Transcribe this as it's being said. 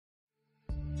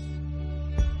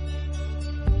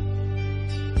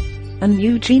a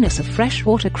new genus of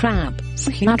freshwater crab,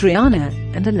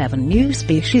 Sahyadriana, and 11 new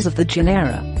species of the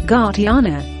genera,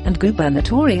 Ghatiana and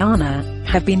Gubernatoriana,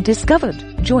 have been discovered,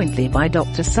 jointly by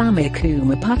Dr. Samir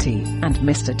Kumar-Pati and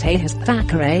Mr. Pati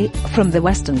Thackeray, from the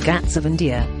western Ghats of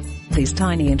India. These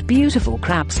tiny and beautiful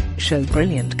crabs show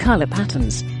brilliant color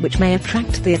patterns, which may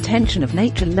attract the attention of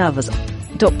nature lovers.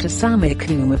 Dr. Samir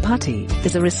Kumar-Pati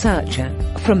is a researcher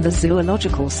from the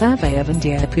Zoological Survey of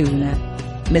India, Pune.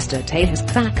 Mr. Pati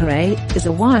Thackeray is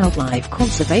a wildlife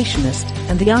conservationist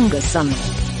and the younger son of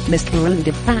Mr.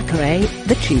 Pati Thackeray,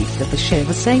 the chief of the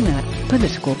Shiva Sena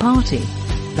political party.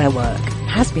 Their work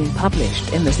has been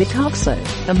published in the Zitaxo,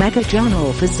 a mega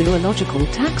journal for zoological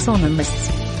taxonomists.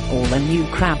 All the new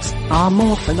crabs are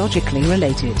morphologically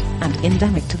related and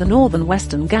endemic to the northern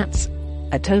western Ghats.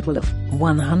 A total of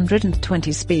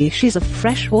 120 species of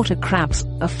freshwater crabs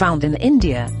are found in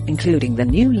India, including the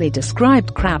newly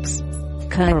described crabs.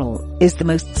 Kerala is the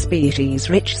most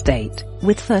species-rich state,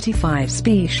 with 35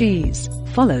 species,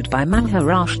 followed by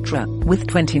Maharashtra, with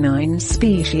 29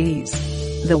 species.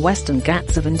 The western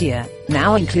Ghats of India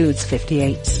now includes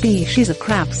 58 species of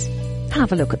crabs.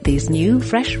 Have a look at these new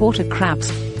freshwater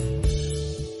crabs.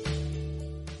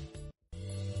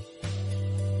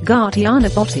 Ghatiana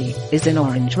botti is an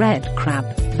orange-red crab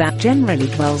that generally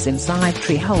dwells inside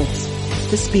tree holes.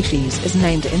 The species is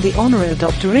named in the honor of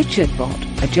Dr. Richard Bott,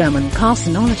 a German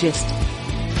carcinologist.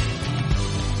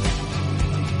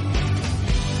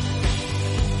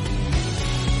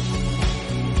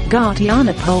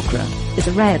 Ghatiana pulchra is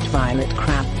a red-violet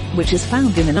crab, which is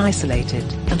found in an isolated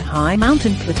and high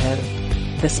mountain plateau.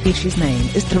 The species name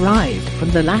is derived from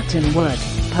the Latin word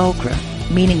pulchra,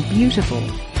 meaning beautiful.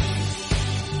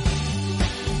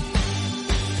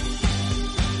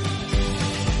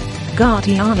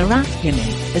 Ghatiana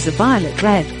rathbuni is a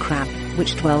violet-red crab,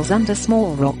 which dwells under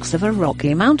small rocks of a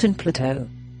rocky mountain plateau.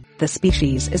 The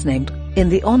species is named in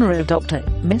the honor of Dr.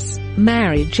 Miss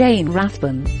Mary Jane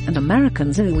Rathbun, an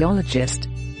American zoologist.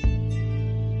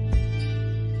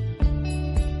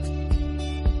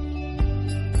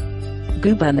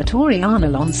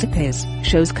 Gubernatoriana lonsipes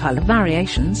shows color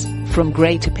variations from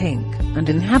gray to pink and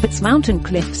inhabits mountain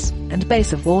cliffs and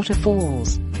base of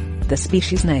waterfalls. The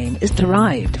species name is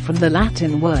derived from the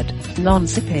Latin word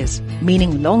lonsipes,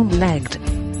 meaning long-legged.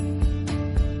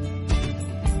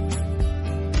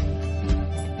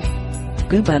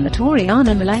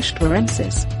 Gubernatoriana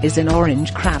maleshwarensis is an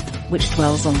orange crab, which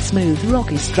dwells on smooth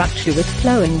rocky structure with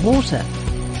flowing water.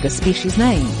 The species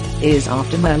name is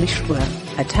after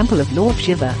Maleshwar, a temple of Lord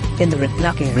Shiva, in the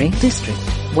Ratnagiri district,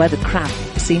 where the crab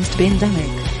seems to be endemic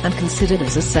and considered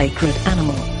as a sacred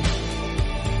animal.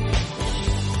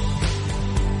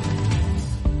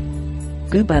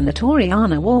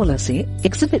 Gubernatoriana wallacei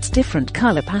exhibits different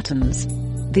color patterns.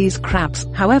 These crabs,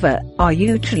 however, are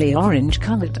usually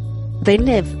orange-colored. They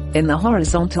live in the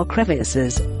horizontal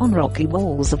crevices, on rocky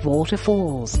walls of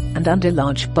waterfalls, and under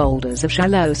large boulders of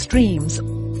shallow streams.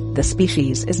 The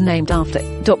species is named after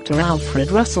Dr.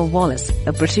 Alfred Russel Wallace,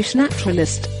 a British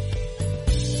naturalist.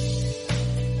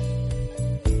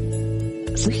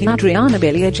 Sahyadriana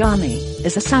biliajani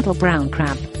is a saddle-brown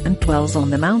crab, and dwells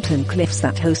on the mountain cliffs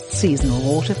that host seasonal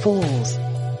waterfalls.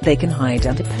 They can hide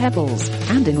under pebbles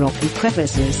and in rocky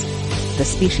crevices. The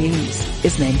species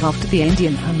is named after the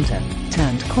Indian hunter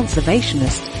turned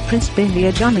conservationist Prince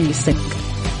Biliajani Singh.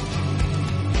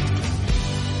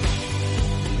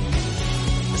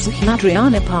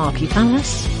 Sahyadriana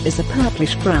pachyphallus is a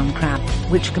purplish-brown crab,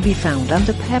 which can be found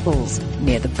under pebbles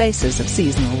near the bases of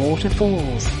seasonal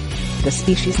waterfalls. The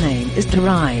species name is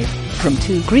derived from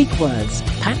two Greek words,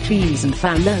 patries and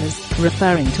phallos,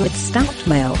 referring to its stout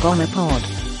male gonopod.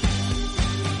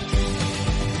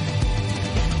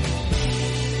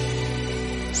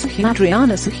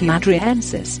 Sahyadriana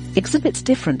sahyadriensis exhibits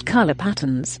different color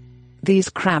patterns. These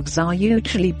crabs are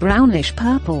usually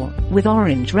brownish-purple, with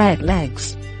orange-red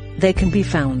legs. They can be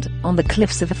found on the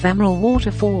cliffs of ephemeral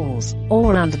waterfalls,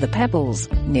 or under the pebbles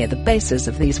near the bases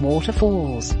of these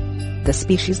waterfalls. The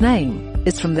species name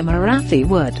is from the Marathi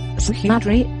word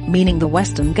Sahyadri, meaning the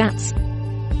Western Ghats.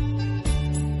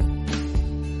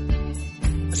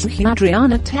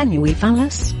 Sahyadriana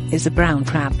tenuiphallus is a brown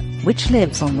crab, which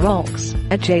lives on rocks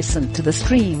adjacent to the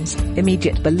streams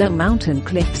immediate below mountain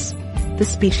cliffs. The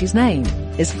species name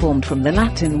is formed from the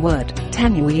Latin word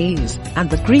tenuis and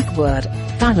the Greek word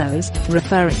phallos,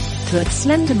 referring to its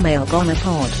slender male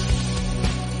gonopod.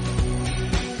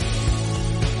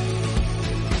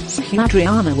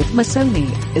 Sahyadriana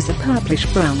whitmasoni is a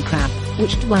purplish-brown crab,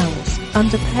 which dwells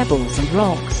under pebbles and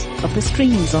rocks of the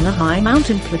streams on a high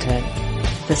mountain plateau.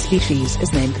 The species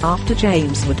is named after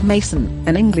James Wood Mason,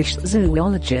 an English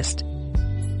zoologist.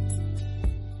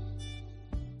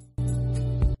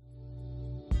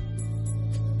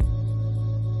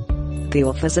 The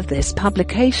authors of this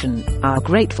publication are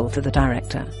grateful to the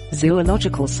Director,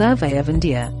 Zoological Survey of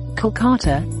India,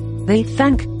 Kolkata. They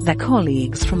thank their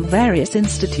colleagues from various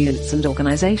institutes and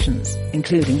organizations,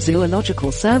 including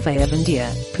Zoological Survey of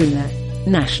India, Pune,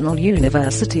 National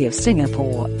University of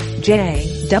Singapore,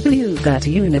 J.W. Goethe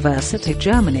University,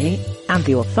 Germany, and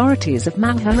the authorities of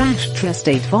Maharashtra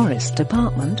State Forest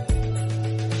Department.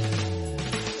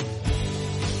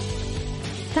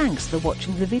 Thanks for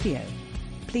watching the video.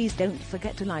 Please don't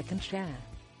forget to like and share.